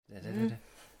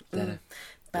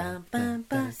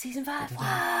Season 5.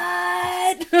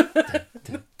 What?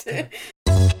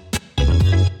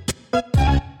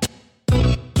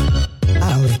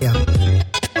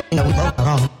 We both are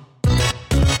wrong.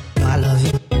 I love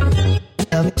you. You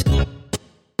love me too.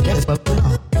 That's what we're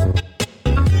on.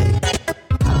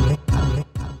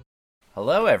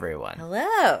 Hello, everyone.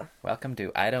 Hello. Welcome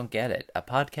to I Don't Get It, a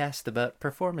podcast about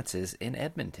performances in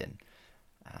Edmonton.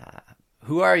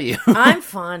 Who are you? I'm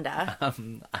Fonda.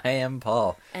 I am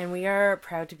Paul. And we are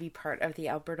proud to be part of the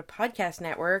Alberta Podcast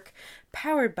Network,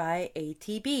 powered by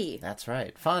ATB. That's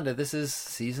right. Fonda, this is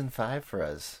season 5 for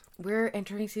us. We're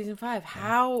entering season 5.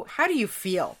 How do you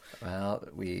feel? Well,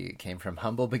 we came from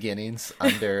humble beginnings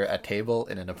under a table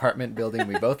in an apartment building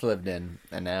we both lived in,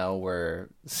 and now we're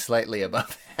slightly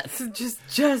above that. So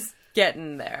just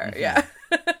getting there. Yeah.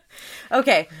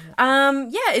 Okay.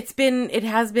 It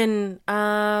has been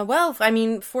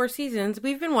 4 seasons.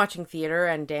 We've been watching theater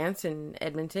and dance in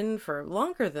Edmonton for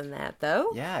longer than that,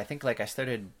 though. Yeah, I think I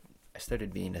started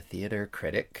being a theater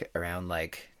critic around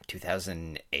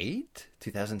 2008,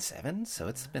 2007, so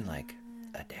it's been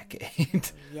a decade.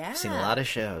 Yeah. I've seen a lot of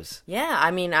shows. Yeah,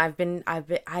 I mean, I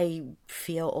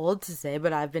feel old to say,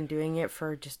 but I've been doing it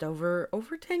for just over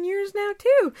 10 years now,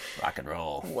 too. Rock and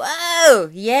roll. Whoa!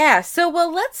 Yeah. So,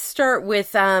 let's start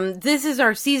with, this is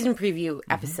our season preview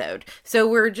episode. So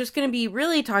we're just going to be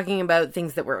really talking about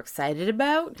things that we're excited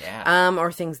about. Yeah.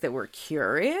 Or things that we're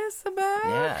curious about.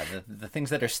 Yeah, the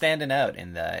things that are standing out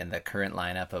in the current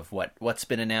lineup of what's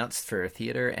been announced for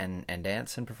theater and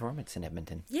dance and performance in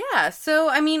Edmonton. Yeah, so,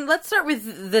 I mean, let's start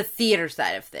with the theater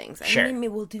side of things. Sure. And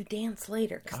maybe we'll do dance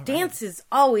later, because dance is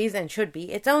always, and should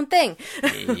be, its own thing.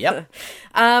 Yep.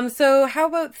 So how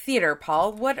about theater,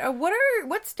 Paul? What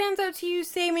stands out to you,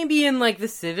 say, maybe in, the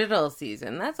Citadel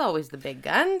season? That's always the big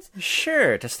guns.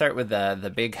 Sure, to start with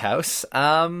the big house,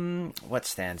 what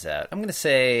stands out? I'm going to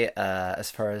say,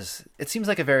 as far as, it seems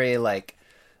like a very,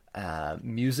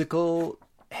 musical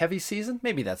heavy season.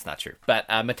 Maybe that's not true, but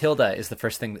Matilda is the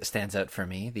first thing that stands out for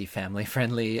me. The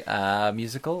family-friendly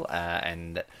musical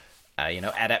and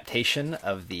adaptation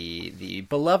of the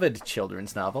beloved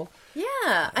children's novel.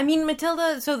 Yeah, I mean,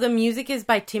 Matilda, so the music is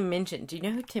by Tim Minchin. Do you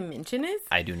know who Tim Minchin is?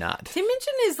 I do not. Tim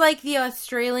Minchin is like the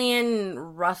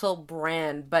Australian Russell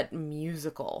Brand, but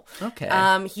musical. Okay.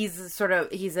 He's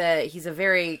a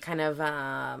very kind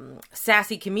of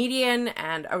sassy comedian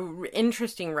and a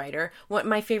interesting writer.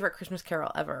 My favorite Christmas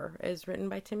carol ever is written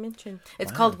by Tim Minchin.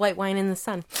 It's called White Wine in the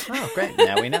Sun. Oh, great.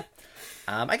 Now we know.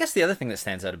 I guess the other thing that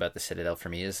stands out about the Citadel for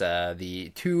me is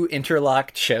the 2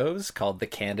 interlocked shows called The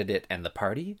Candidate and The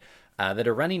Party that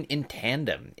are running in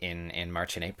tandem in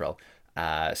March and April.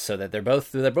 So that they're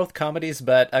both comedies,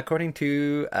 but according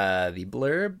to the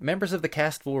blurb, members of the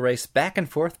cast will race back and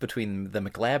forth between the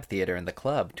McLab Theatre and the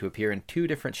Club to appear in 2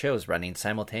 different shows running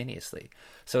simultaneously.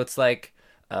 So it's like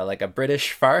a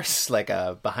British farce, like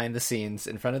a behind the scenes,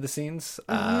 in front of the scenes.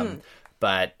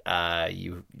 But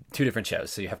 2 different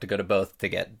shows, so you have to go to both to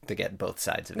get both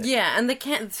sides of it. Yeah, and the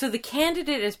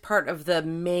Candidate is part of the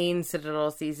main Citadel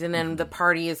season, and the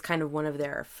Party is kind of one of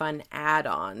their fun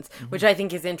add-ons, which I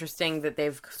think is interesting that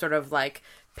they've sort of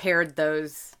paired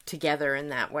those together in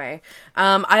that way.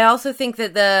 I also think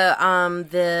that the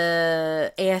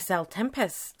ASL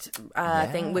Tempest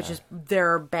thing, which is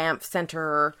their Banff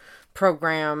Center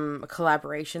program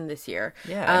collaboration this year,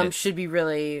 should be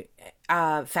really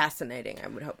fascinating, I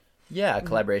would hope. Yeah, a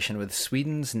collaboration with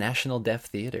Sweden's National Deaf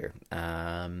Theatre.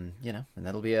 And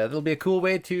that'll be a cool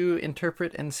way to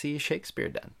interpret and see Shakespeare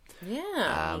done.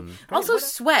 Yeah. Also,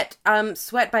 Sweat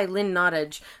by Lynn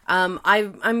Nottage.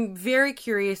 I'm very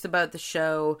curious about the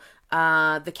show.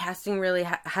 The casting really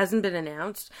hasn't been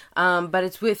announced, but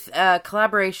it's with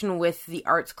collaboration with the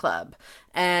Arts Club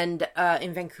and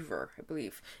in Vancouver, I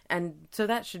believe. And so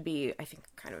that should be, I think,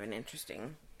 kind of an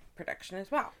interesting production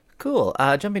as well. Cool.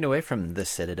 Jumping away from the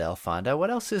Citadel, Fonda, what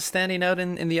else is standing out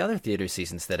in the other theater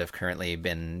seasons that have currently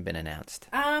been announced?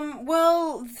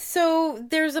 So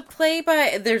there's a play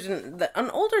there's an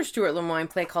older Stuart Lemoyne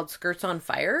play called Skirts on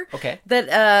Fire. Okay.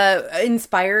 That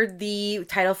inspired the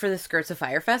title for the Skirts of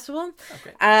Fire Festival.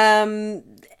 Okay.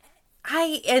 And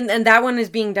that one is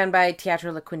being done by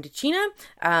Teatro La Quindicina.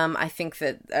 I think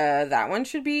that that one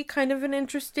should be kind of an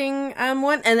interesting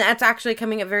one, and that's actually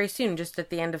coming up very soon, just at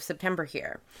the end of September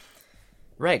here.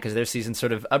 Right, because their season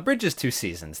sort of abridges 2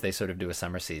 seasons. They sort of do a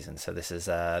summer season, so this is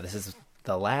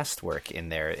the last work in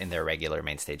their regular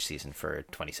main stage season for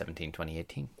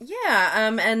 2017-2018.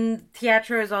 Yeah, and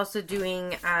Teatro is also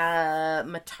doing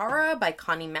Matara by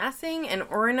Connie Massing and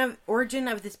Origin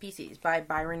of the Species by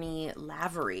Bryony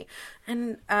Lavery.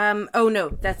 And, I'm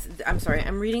sorry,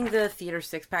 I'm reading the Theater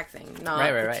Six-Pack thing, not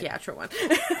the Teatro one.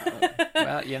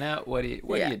 Well, what do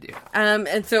you do?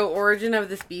 And so Origin of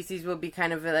the Species will be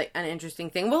kind of like an interesting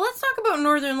thing. Well, let's talk about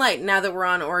Northern Light now that we're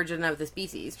on Origin of the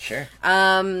Species. Sure.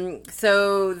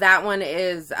 So that one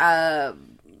is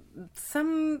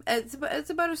it's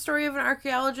about a story of an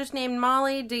archaeologist named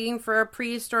Molly digging for a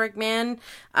prehistoric man,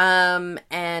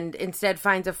 and instead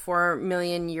finds a 4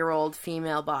 million year old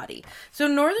female body. So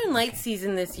Northern Lights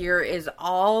season this year is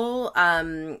all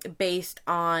based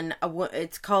on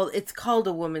it's called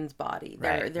A Woman's Body.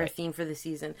 Their theme for the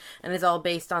season, and it's all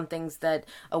based on things that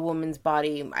a woman's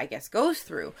body, I guess, goes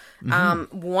through.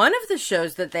 One of the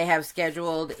shows that they have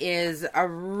scheduled is a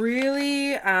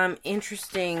really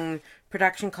interesting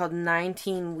production called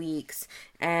 19 Weeks,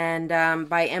 and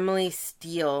by Emily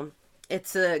Steele.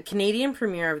 It's a Canadian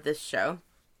premiere of this show,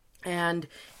 and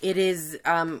it is,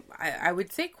 I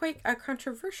would say, quite a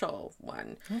controversial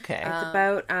one. Okay. It's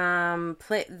about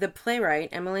the playwright,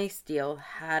 Emily Steele,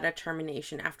 had a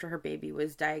termination after her baby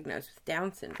was diagnosed with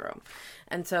Down syndrome.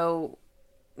 And so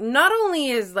not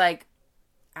only is, like,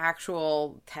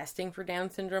 actual testing for Down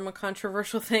syndrome a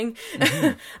controversial thing,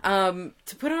 to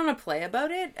put on a play about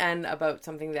it and about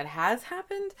something that has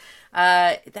happened,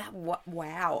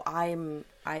 wow, I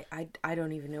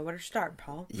don't even know where to start,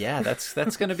 Paul. Yeah, that's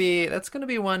gonna be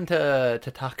one to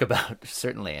talk about,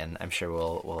 certainly, and I'm sure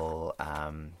we'll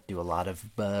do a lot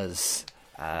of buzz.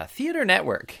 Theater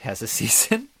Network has a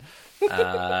season,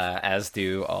 as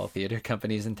do all theater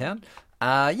companies in town.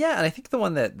 And I think the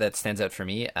one that stands out for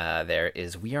me there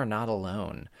is We Are Not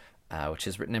Alone, which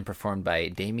is written and performed by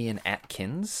Damian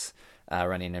Atkins,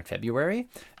 running in February,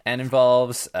 and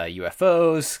involves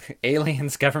UFOs,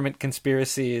 aliens, government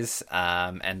conspiracies,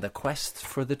 and the quest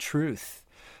for the truth,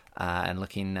 and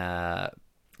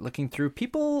looking through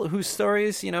people whose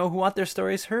stories, who want their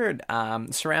stories heard,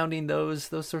 surrounding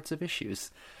those sorts of issues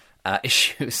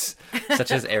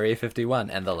such as Area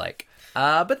 51 and the like.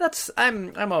 But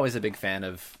I'm always a big fan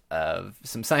of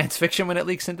some science fiction when it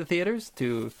leaks into theaters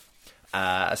to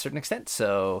a certain extent.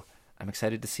 So I'm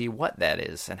excited to see what that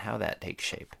is and how that takes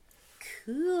shape.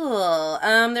 Cool.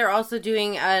 They're also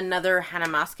doing another Hannah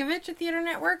Moscovich at Theater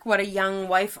Network, What a Young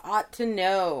Wife Ought to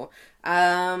Know.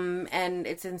 And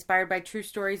it's inspired by true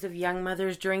stories of young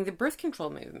mothers during the birth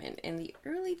control movement in the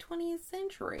early 20th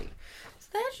century. So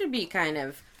that should be kind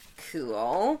of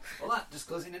cool. Hold on, just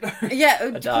closing the door. Yeah,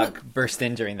 a dog burst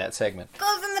in during that segment.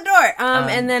 Closing the door.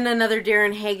 And then another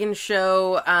Darren Hagen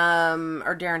show,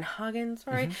 or Darren Hagen,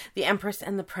 sorry, The Empress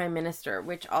and the Prime Minister,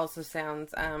 which also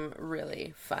sounds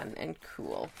really fun and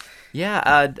cool.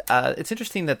 Yeah, it's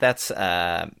interesting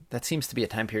that seems to be a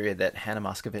time period that Hannah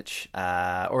Moscovich,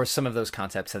 or some of those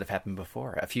concepts that have happened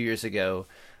before. A few years ago,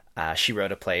 she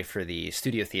wrote a play for the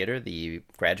Studio Theater, the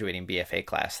graduating BFA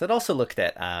class, that also looked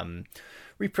at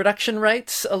reproduction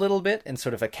rights a little bit in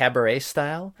sort of a cabaret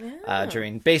style,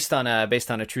 based on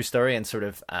a true story, and sort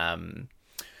of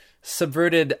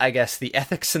subverted, I guess, the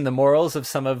ethics and the morals of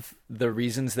some of the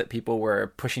reasons that people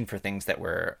were pushing for things that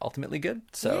were ultimately good.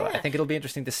 So I think it'll be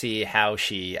interesting to see how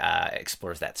she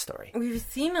explores that story. We've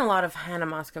seen a lot of Hannah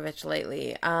Moscovich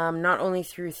lately, not only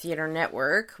through Theater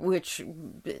Network, which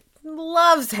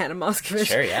loves Hannah Moscovich,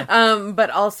 sure, yeah,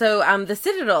 but also the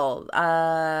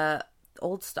Citadel.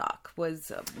 Old Stock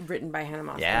was written by Hannah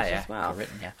Moscovich as well.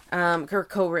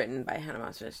 Co-written by Hannah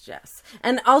Moscovich, yes.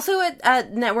 And also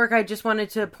at Network, I just wanted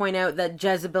to point out that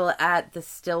Jezebel at the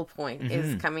Still Point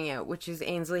is coming out, which is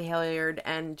Ainsley Hilliard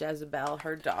and Jezebel,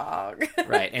 her dog.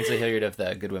 Right, Ainsley Hilliard of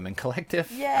the Good Women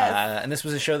Collective. Yes. And this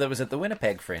was a show that was at the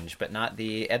Winnipeg Fringe, but not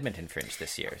the Edmonton Fringe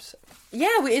this year. So. Yeah,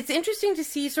 it's interesting to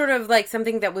see sort of like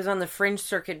something that was on the Fringe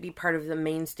circuit be part of the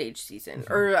main stage season,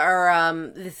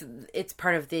 it's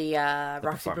part of the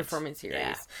Roxy Performance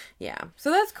Series. Yeah.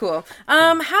 So that's cool.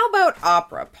 How about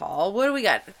opera, Paul? What do we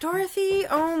got? Dorothy,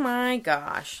 oh my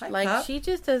gosh. Hi, she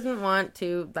just doesn't want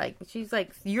to, she's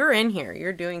like, you're in here.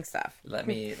 You're doing stuff. Let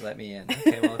me in.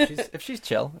 Okay, well, if she's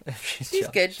chill. She's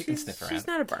good. She can sniff around. She's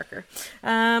not a barker.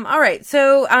 All right.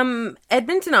 So,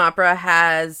 Edmonton Opera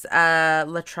has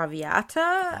La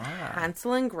Traviata,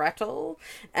 Hansel and Gretel,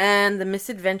 and The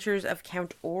Misadventures of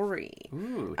Count Ori.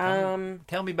 Ooh,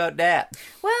 tell me about that.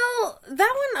 Well,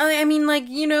 that one, I mean, like,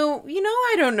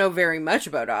 I don't know very much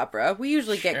about opera. We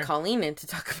usually get Colleen in to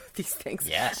talk about these things.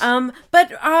 Yes.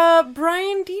 But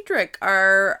Brian Diedrich,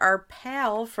 our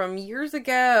pal from years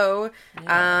ago,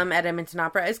 at Edmonton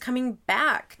Opera, is coming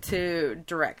back to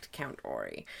direct Count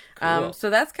Ori. Cool. So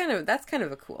that's kind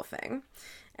of a cool thing.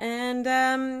 And,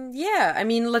 I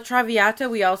mean, La Traviata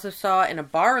we also saw in a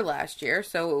bar last year,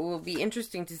 so it will be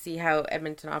interesting to see how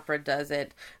Edmonton Opera does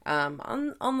it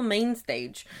on the main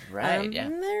stage. Right, yeah.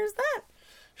 And there's that.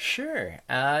 Sure.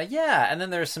 And then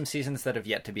there's some seasons that have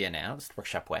yet to be announced.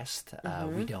 Workshop West,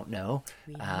 we don't know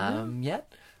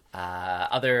yet.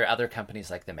 Other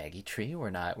companies like the Maggie Tree, we're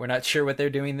not sure what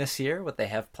they're doing this year, what they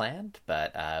have planned,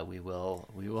 but we will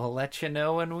let you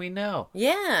know when we know.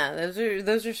 Yeah,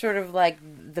 those are sort of like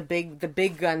the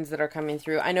big guns that are coming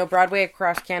through. I know Broadway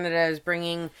Across Canada is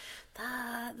bringing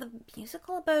the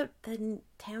musical about the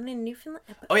town in Newfoundland.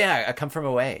 Oh yeah, I Come From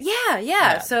Away.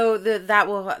 Yeah. So that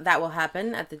will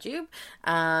happen at the Jube,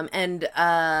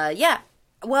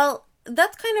 Well,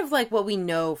 that's kind of like what we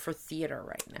know for theater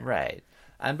right now. Right.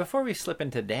 And before we slip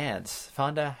into dance,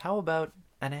 Fonda, how about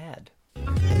an ad?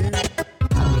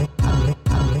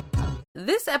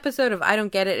 This episode of I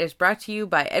Don't Get It is brought to you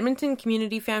by Edmonton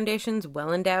Community Foundation's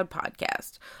Well Endowed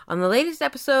podcast. On the latest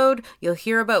episode, you'll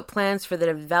hear about plans for the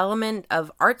development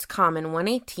of Arts Common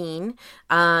 118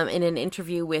 in an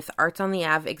interview with Arts on the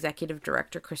Ave Executive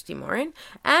Director Christy Morin,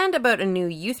 and about a new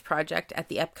youth project at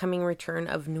the upcoming return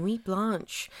of Nuit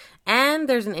Blanche. And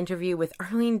there's an interview with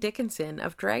Arlene Dickinson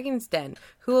of Dragon's Den,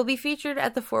 who will be featured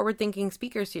at the Forward Thinking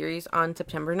Speaker Series on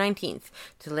September 19th.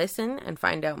 To listen and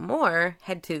find out more,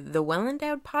 head to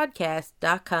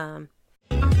thewellendowedpodcast.com.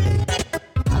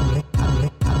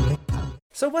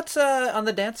 So what's on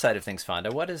the dance side of things,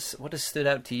 Fonda? What has stood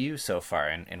out to you so far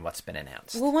in what's been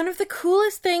announced? Well, one of the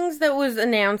coolest things that was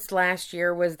announced last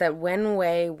year was that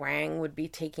Wenwei Wang would be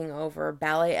taking over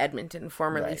Ballet Edmonton,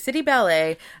 formerly City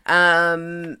Ballet.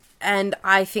 And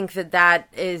I think that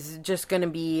is just going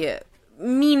to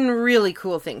mean really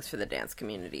cool things for the dance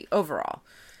community overall.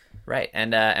 Right,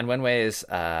 and Wenwei's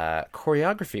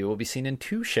choreography will be seen in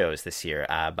 2 shows this year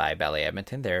by Ballet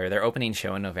Edmonton. Their opening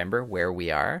show in November, Where We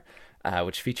Are,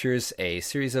 which features a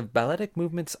series of balletic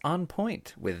movements on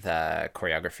point with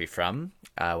choreography from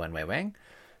Wenwei Wang.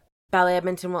 Ballet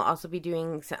Edmonton will also be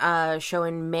doing a show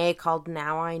in May called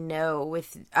Now I Know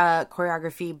with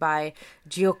choreography by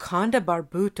Gioconda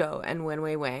Barbuto and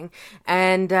Wenwei Wang.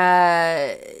 And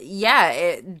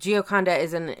Gioconda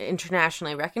is an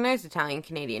internationally recognized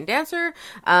Italian-Canadian dancer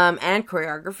and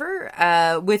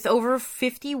choreographer with over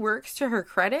 50 works to her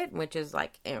credit, which is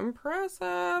like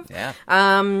impressive. Yeah.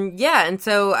 And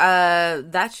so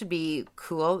that should be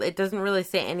cool. It doesn't really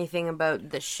say anything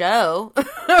about the show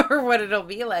or what it'll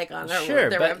be like on their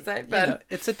website, but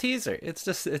it's a teaser. It's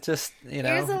just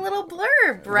here's a little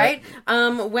blurb, right?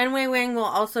 Wenwei Wang will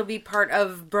also be part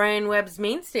of Brian Webb's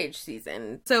main stage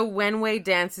season. So Wenwei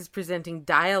Dance is presenting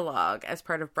Dialogue as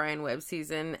part of Brian Webb's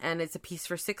season, and it's a piece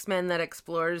for 6 men that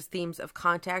explores themes of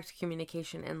contact,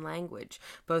 communication, and language,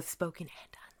 both spoken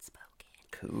and unspoken.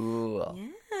 Cool.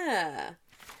 Yeah.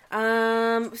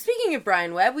 Speaking of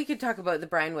Brian Webb, we could talk about the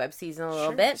Brian Webb season a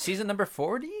little bit. Season number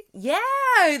 40? Yeah,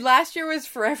 last year was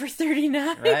Forever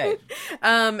 39. Right.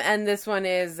 And this one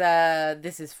is,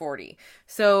 this is 40.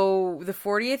 So the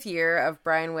 40th year of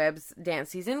Brian Webb's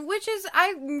dance season, which is,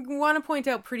 I want to point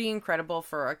out, pretty incredible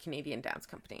for a Canadian dance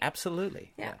company.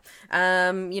 Absolutely. Yeah.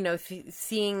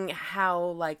 Seeing how,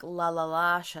 like, La La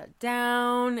La shut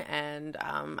down, and,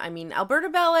 Alberta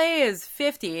Ballet is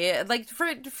 50. Like,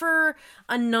 for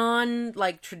a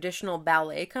non-traditional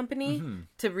ballet company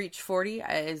to reach 40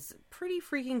 is pretty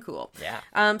freaking cool. Yeah.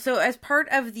 So as part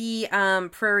of the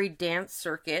Prairie Dance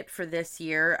Circuit for this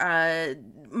year,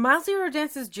 Mile Zero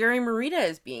Dance's Jerry Morita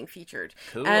is being featured.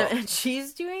 Cool. And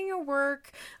she's doing a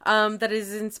work that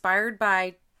is inspired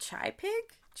by Chai Pig?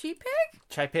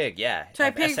 Chai Pig, yeah.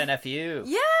 Chai Pig. SNFU.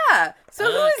 Yeah.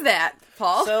 So who is that,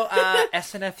 Paul? So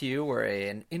SNFU were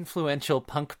an influential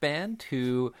punk band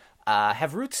who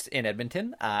have roots in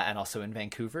Edmonton and also in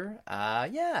Vancouver.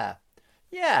 Yeah.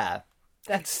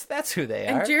 That's who they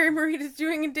are. And Jerry Morita's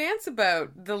doing a dance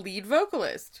about the lead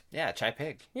vocalist. Yeah, Chai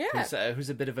Pig. Yeah. Who's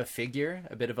a bit of a figure,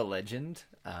 a bit of a legend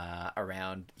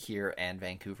around here and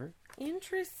Vancouver.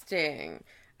 Interesting.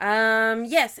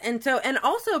 Yes, and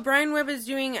also Brian Webb is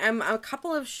doing a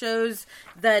couple of shows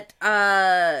that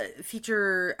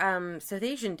feature South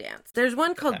Asian dance. There's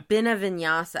one called Bina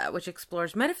Vinyasa, which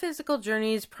explores metaphysical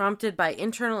journeys prompted by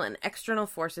internal and external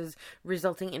forces,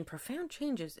 resulting in profound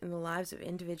changes in the lives of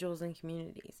individuals and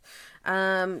communities.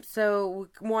 So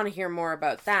we want to hear more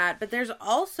about that. But there's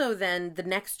also then the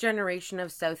next generation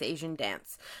of South Asian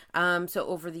dance. So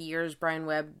over the years, Brian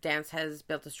Webb Dance has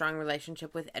built a strong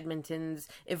relationship with Edmonton's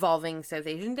evolving South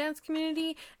Asian dance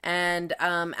community, and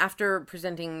after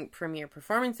presenting premiere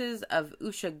performances of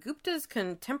Usha Gupta's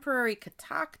contemporary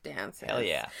Kathak dances, Hell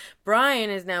yeah. Brian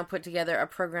has now put together a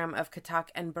program of Kathak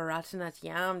and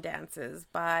Bharatanatyam dances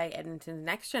by Edmonton's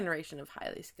next generation of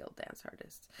highly skilled dance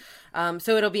artists.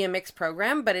 So it'll be a mixed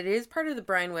program, but it is part of the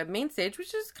Brian Webb main stage,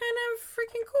 which is kind of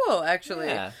freaking cool, actually.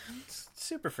 Yeah, it's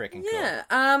super freaking cool. Yeah,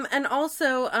 and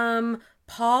also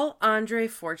Paul-Andre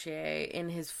Fortier, in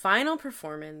his final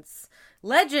performance,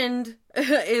 Legend,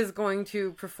 is going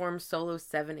to perform Solo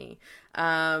 70.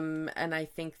 And I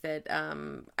think that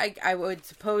I would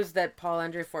suppose that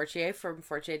Paul-Andre Fortier from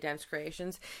Fortier Dance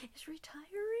Creations is retiring,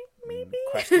 maybe?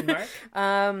 Question mark?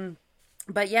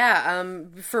 But yeah,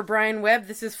 for Brian Webb,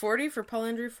 this is 40. For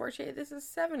Paul-Andre Fortier, this is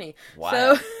 70.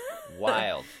 Wild. So,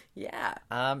 Wild. Yeah.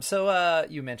 So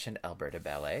you mentioned Alberta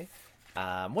Ballet.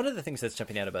 One of the things that's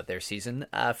jumping out about their season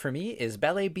for me is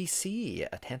Ballet BC,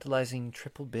 a tantalizing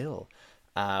triple bill,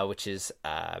 which is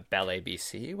Ballet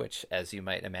BC, which, as you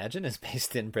might imagine, is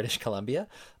based in British Columbia,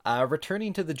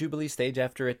 returning to the Jubilee stage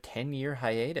after a 10-year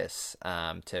hiatus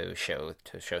to show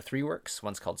 3 works.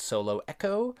 One's called Solo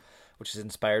Echo, which is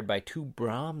inspired by 2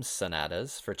 Brahms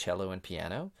sonatas for cello and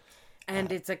piano.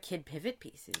 And it's a Kid Pivot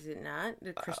piece, is it not?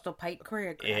 The Crystal Pite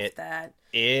choreographed that.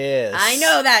 Is. I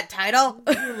know that title.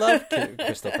 You love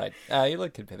Crystal Pite. You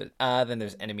love Kid Pivot. Then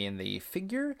there's Enemy in the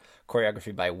Figure,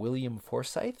 choreography by William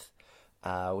Forsythe,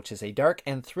 which is a dark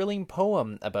and thrilling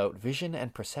poem about vision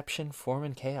and perception, form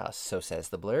and chaos, so says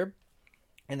the blurb.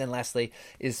 And then lastly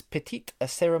is Petite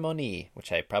Cérémonie,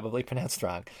 which I probably pronounced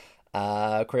wrong,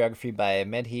 choreography by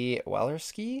Mehdi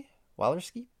Walersky?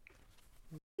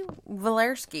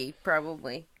 Valersky,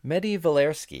 probably. Mehdi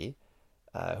Valersky,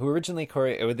 who originally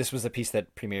this was a piece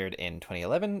that premiered in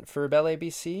 2011 for Ballet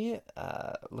BC,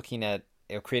 looking at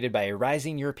created by a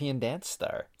rising European dance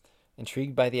star,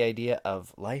 intrigued by the idea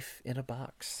of life in a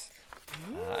box.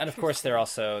 And of course,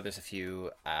 there's a few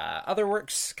other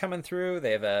works coming through.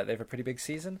 They have a pretty big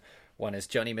season. One is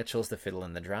Joni Mitchell's The Fiddle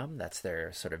and the Drum. That's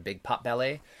their sort of big pop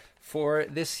ballet for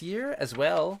this year, as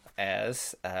well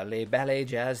as Les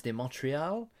Ballets Jazz de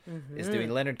Montreal is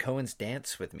doing Leonard Cohen's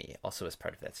Dance with Me, also as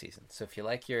part of that season. So if you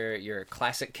like your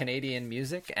classic Canadian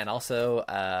music and also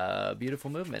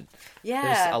beautiful movement,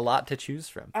 there's a lot to choose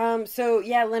from.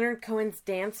 Leonard Cohen's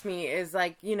Dance Me is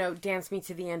like, Dance Me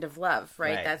to the End of Love,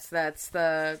 right? That's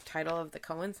the title of the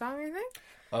Cohen song, I think.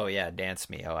 Oh yeah, Dance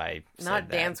Me. Oh, I said not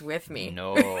that. Dance With Me.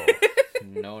 No.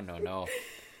 No.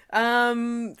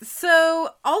 So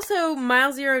also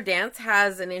Mile Zero Dance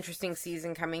has an interesting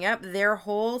season coming up. Their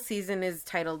whole season is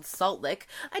titled Salt Lick.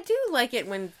 I do like it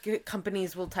when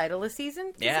companies will title a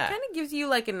season. Yeah. It kind of gives you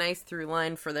like a nice through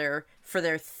line for their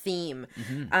theme.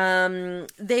 Mm-hmm.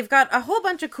 They've got a whole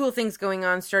bunch of cool things going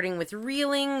on, starting with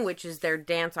Reeling, which is their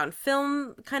dance on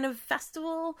film kind of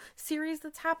festival series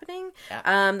that's happening.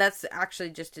 Yeah. That's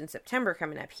actually just in September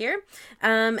coming up here.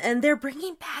 And they're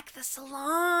bringing back the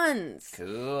salons.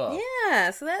 Cool.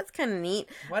 Yeah, so that's kind of neat.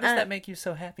 Why does that make you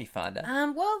so happy, Fonda?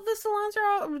 Well, the salons are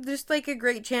all just like a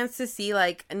great chance to see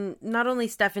like not only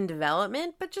stuff in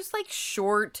development, but just like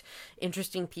short,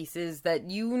 interesting pieces that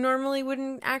you normally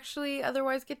wouldn't actually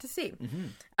otherwise get to see.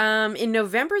 Mm-hmm. In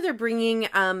November, they're bringing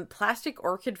Plastic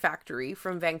Orchid Factory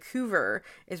from Vancouver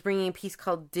is bringing a piece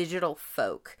called Digital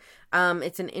Folk.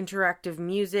 It's an interactive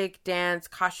music, dance,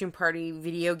 costume party,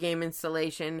 video game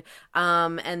installation,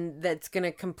 and that's going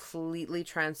to completely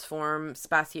transform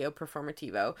Spazio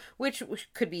Performativo, which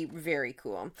could be very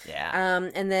cool. Yeah.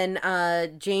 And then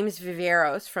James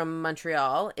Viveros from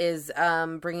Montreal is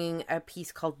bringing a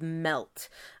piece called Melt,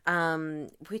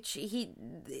 which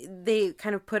they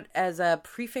kind of put as a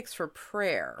prefix for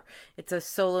prayer. It's a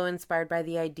solo inspired by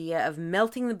the idea of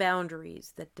melting the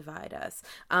boundaries that divide us.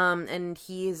 And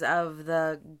he's of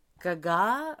the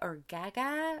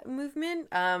Gaga movement.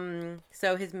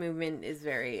 So his movement is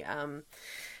very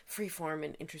freeform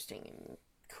and interesting and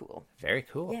cool. Very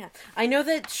cool. Yeah. I know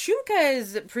that Shumka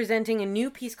is presenting a new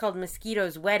piece called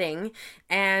Mosquito's Wedding,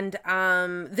 and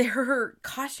their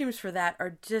costumes for that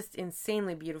are just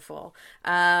insanely beautiful.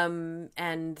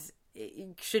 And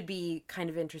it should be kind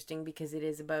of interesting because it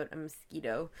is about a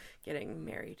mosquito getting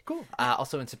married. Cool.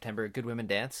 Also in September, Good Women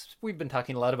Dance. We've been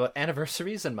talking a lot about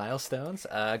anniversaries and milestones.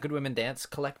 Good Women Dance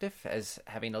Collective is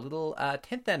having a little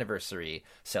 10th anniversary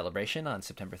celebration on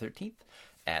September 13th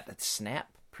at Snap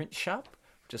Print Shop.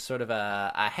 Just sort of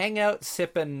a hangout,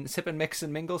 sip and mix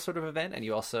and mingle sort of event. And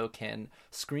you also can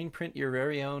screen print your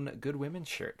very own Good Women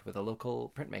shirt with a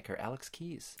local printmaker, Alex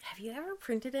Keys. Have you ever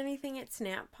printed anything at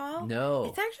Snap, Paul? No.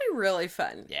 It's actually really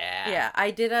fun. Yeah. Yeah,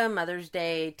 I did a Mother's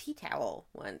Day tea towel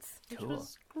once, which Cool.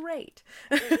 was great.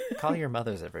 Call your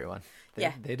mothers, everyone.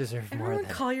 They deserve more Everyone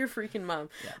than... call your freaking mom.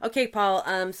 Yeah. Okay, Paul,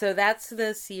 so that's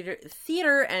the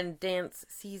theater and dance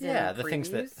season. Yeah, the things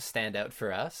that stand out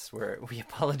for us, where we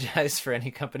apologize for any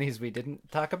companies we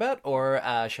didn't talk about or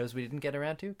shows we didn't get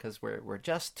around to, because we're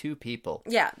just two people.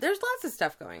 Yeah, there's lots of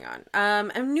stuff going on.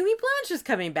 And Nuit Blanche is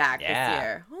coming back this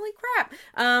year. Holy crap.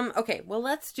 Okay, well,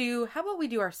 how about we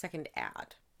do our second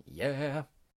ad? Yeah.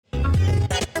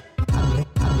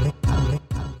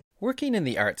 Working in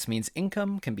the arts means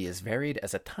income can be as varied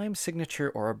as a time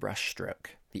signature or a brushstroke.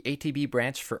 The ATB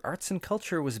branch for arts and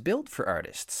culture was built for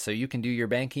artists, so you can do your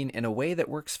banking in a way that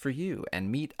works for you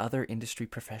and meet other industry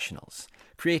professionals.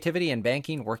 Creativity and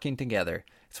banking working together.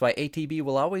 It's why ATB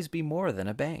will always be more than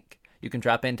a bank. You can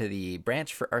drop into the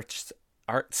branch for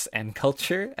arts and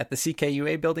culture at the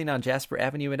CKUA building on Jasper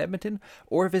Avenue in Edmonton,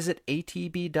 or visit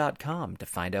atb.com to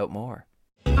find out more.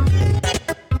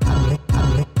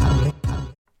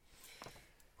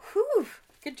 Whew.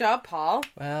 Good job, Paul.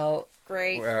 Well,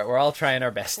 great. We're all trying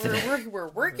our best today. We're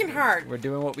working hard. We're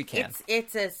doing what we can.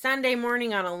 It's a Sunday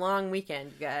morning on a long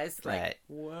weekend, you guys. Right.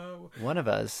 Whoa. One of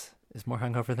us is more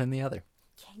hungover than the other.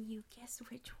 Can you guess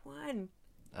which one?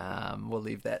 We'll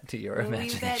leave that to your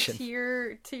imagination. Leave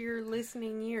that to your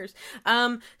listening ears.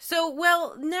 Now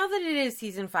that it is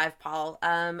season 5, Paul,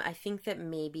 I think that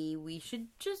maybe we should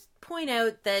just point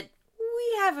out that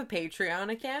we have a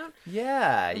Patreon account.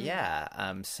 Yeah.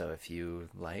 So if you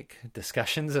like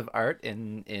discussions of art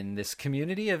in this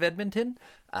community of Edmonton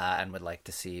and would like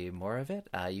to see more of it,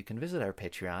 you can visit our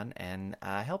Patreon and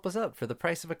help us out for the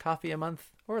price of a coffee a month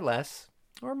or less.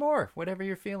 Or more, whatever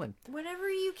you're feeling. Whatever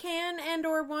you can and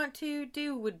or want to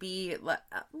do would be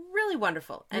really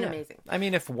wonderful and amazing. I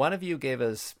mean, if one of you gave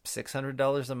us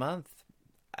 $600 a month,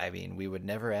 I mean, we would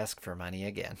never ask for money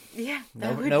again. Yeah,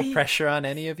 no pressure on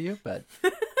any of you, but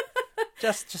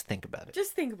just think about it.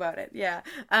 Just think about it. Yeah.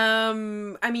 I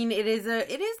mean, it is kind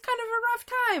of a rough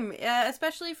time,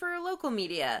 especially for local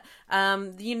media.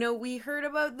 We heard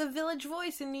about the Village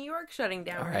Voice in New York shutting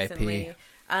down recently,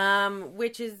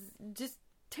 which is just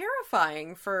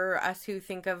terrifying for us who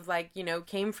think of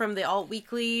came from the alt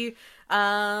weekly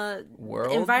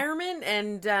world environment,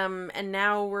 and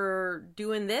now we're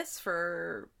doing this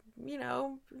for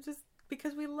just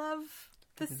because we love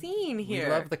the scene here.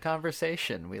 We love the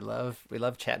conversation. We love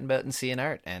chatting about and seeing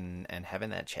art and having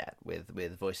that chat with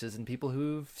voices and people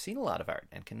who've seen a lot of art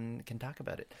and can talk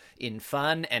about it in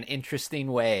fun and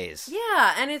interesting ways.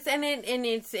 Yeah, and it's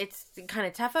kind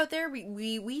of tough out there.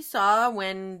 We saw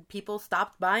when people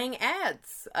stopped buying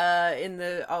ads in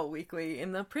the alt weekly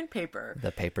in the print paper.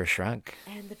 The paper shrunk.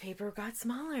 And the paper got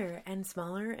smaller and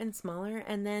smaller and smaller,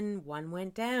 and then one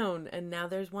went down, and now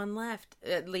there's one left,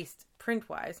 at least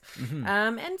print-wise. Mm-hmm.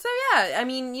 And so, yeah, I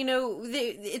mean,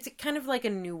 it's kind of like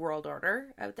a new world order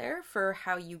out there for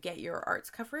how you get your arts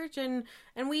coverage, and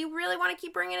we really want to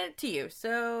keep bringing it to you.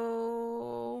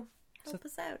 So help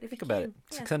us out. Think about it.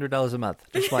 $600 a month.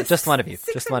 Just one of you.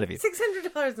 Just one of you.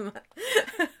 $600 a month.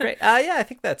 Great. Yeah, I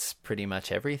think that's pretty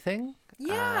much everything.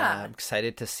 Yeah. I'm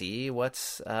excited to see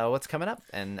what's coming up.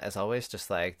 And as always, just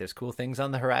there's cool things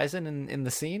on the horizon in the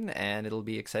scene, and it'll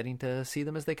be exciting to see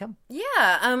them as they come.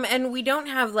 Yeah. And we don't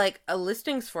have a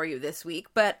listings for you this week,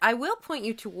 but I will point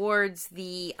you towards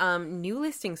the new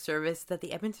listing service that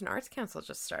the Edmonton Arts Council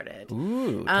just started.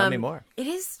 Ooh, tell me more. It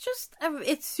is just,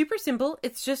 it's super simple.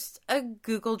 It's just a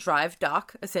Google Drive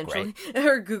doc, essentially,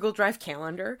 or Google Drive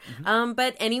calendar. Mm-hmm.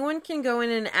 But anyone can go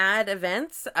in and add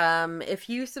events. If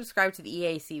you subscribe to the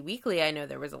EAC Weekly, I know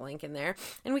there was a link in there,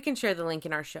 and we can share the link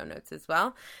in our show notes as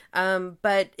well.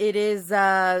 But it is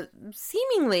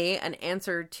seemingly an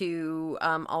answer to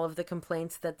all of the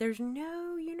complaints that there's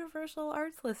no universal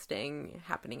arts listing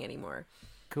happening anymore.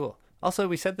 Cool. Also,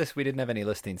 we said we didn't have any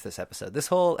listings this episode. This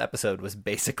whole episode was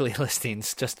basically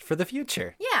listings just for the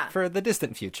future. Yeah. For the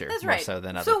distant future. That's more right. so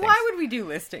than other things. So why would we do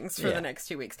listings for the next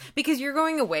 2 weeks? Because you're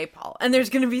going away, Paul, and there's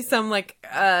going to be some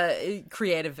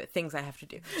creative things I have to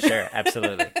do. Sure,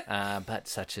 absolutely. But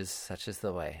such is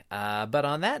the way. But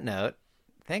on that note,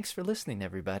 thanks for listening,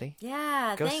 everybody.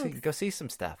 Yeah, thanks. Go see some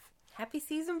stuff. Happy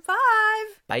season 5.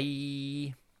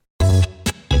 Bye.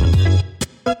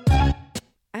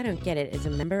 I Don't Get It is a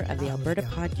member of the Alberta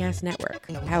Podcast Network,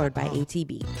 powered by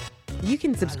ATB. You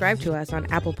can subscribe to us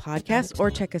on Apple Podcasts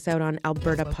or check us out on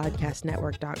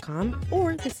albertapodcastnetwork.com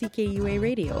or the CKUA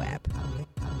radio app.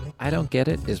 I Don't Get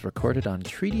It is recorded on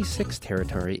Treaty 6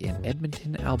 territory in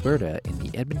Edmonton, Alberta, in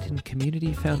the Edmonton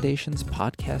Community Foundation's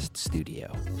podcast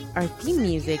studio. Our theme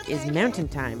music is Mountain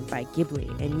Time by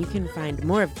Ghibli, and you can find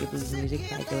more of Ghibli's music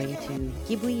by going to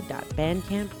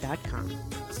ghibli.bandcamp.com.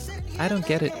 I Don't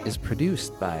Get It is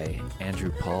produced by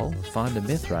Andrew Paul, Fonda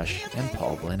Mithrush, and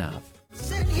Paul Blenov.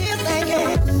 Sitting here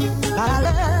thinking about our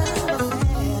love.